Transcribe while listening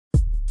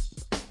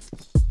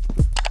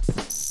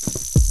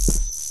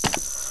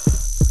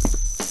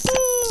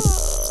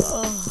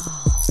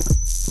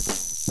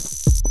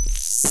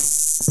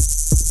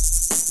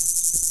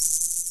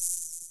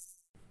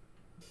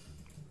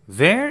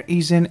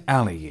is an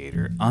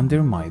alligator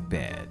under my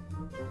bed.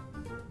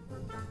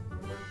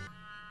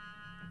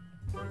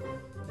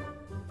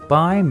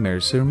 By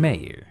Mercer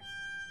Mayer.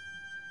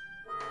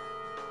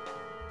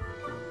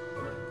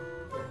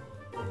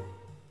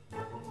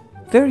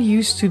 There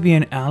used to be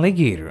an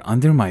alligator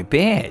under my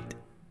bed.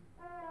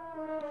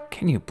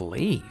 Can you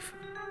believe?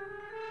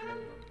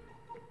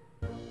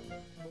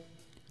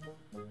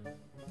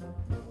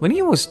 When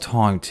it was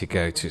time to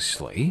go to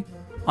sleep,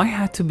 I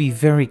had to be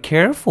very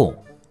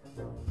careful.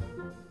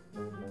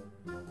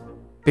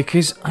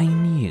 Because I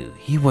knew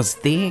he was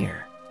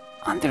there,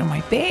 under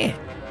my bed.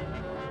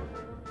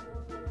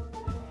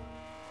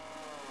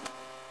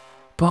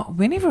 But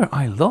whenever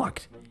I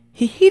looked,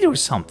 he hid or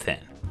something.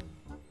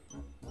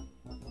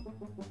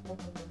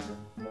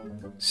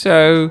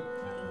 So,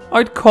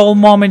 I'd call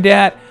Mom and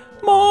Dad,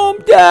 "Mom,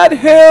 Dad,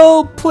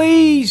 help,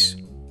 please!"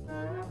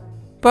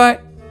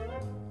 But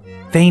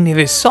they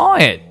never saw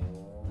it.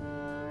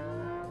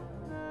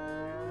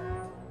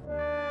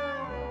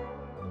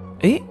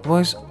 It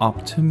was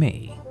up to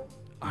me.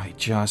 I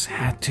just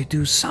had to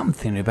do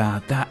something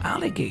about that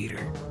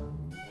alligator.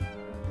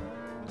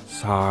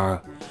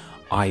 So,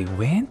 I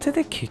went to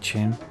the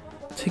kitchen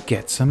to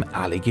get some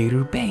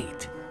alligator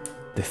bait,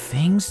 the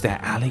things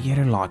that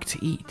alligator like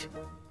to eat.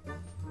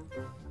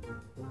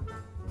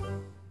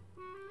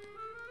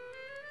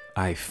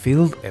 I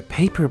filled a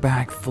paper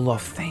bag full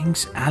of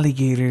things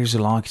alligators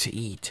like to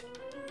eat.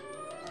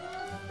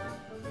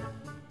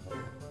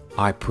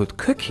 I put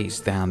cookies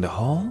down the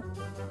hall,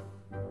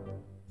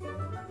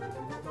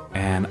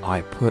 and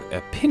I put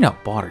a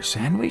peanut butter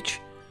sandwich,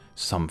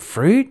 some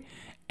fruit,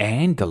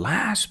 and the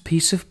last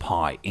piece of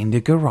pie in the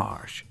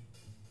garage.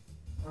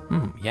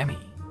 Yummy.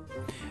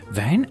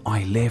 Then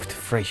I left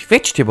fresh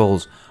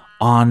vegetables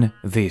on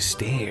the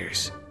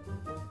stairs.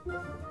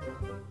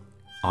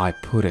 I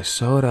put a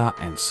soda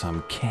and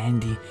some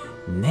candy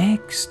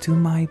next to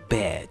my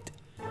bed.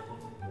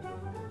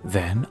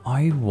 Then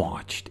I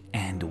watched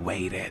and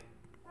waited.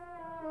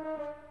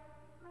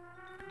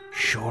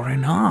 Sure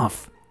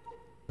enough,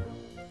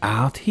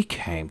 out he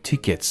came to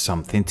get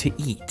something to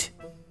eat.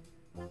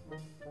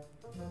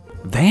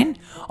 Then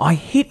I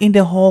hid in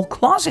the hall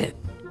closet.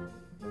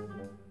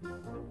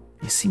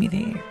 You see me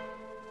there?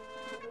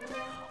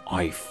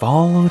 I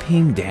followed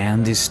him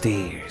down the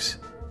stairs.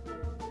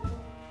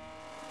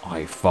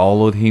 I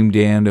followed him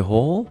down the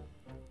hall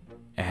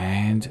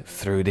and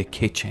through the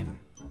kitchen.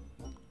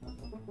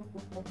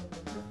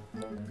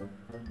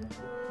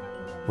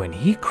 When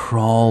he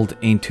crawled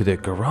into the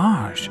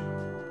garage,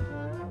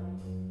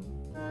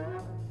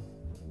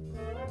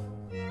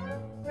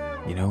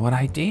 you know what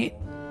I did?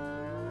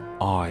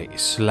 I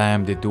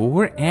slammed the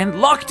door and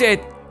locked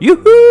it.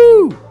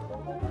 Yoo-hoo!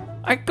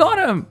 I got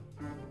him.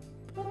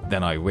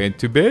 Then I went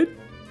to bed.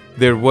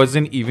 There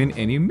wasn't even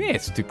any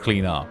mess to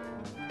clean up.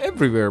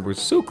 Everywhere was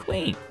so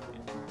clean.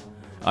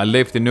 I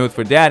left a note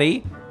for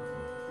Daddy.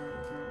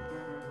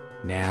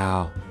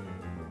 Now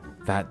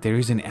that there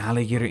is an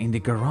alligator in the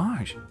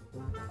garage,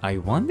 I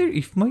wonder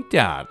if my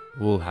dad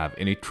will have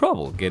any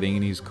trouble getting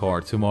in his car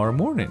tomorrow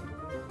morning.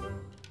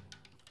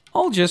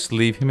 I'll just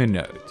leave him a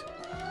note.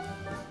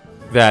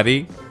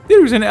 Daddy,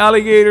 there's an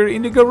alligator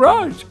in the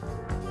garage.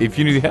 If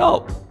you need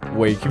help,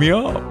 wake me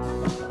up.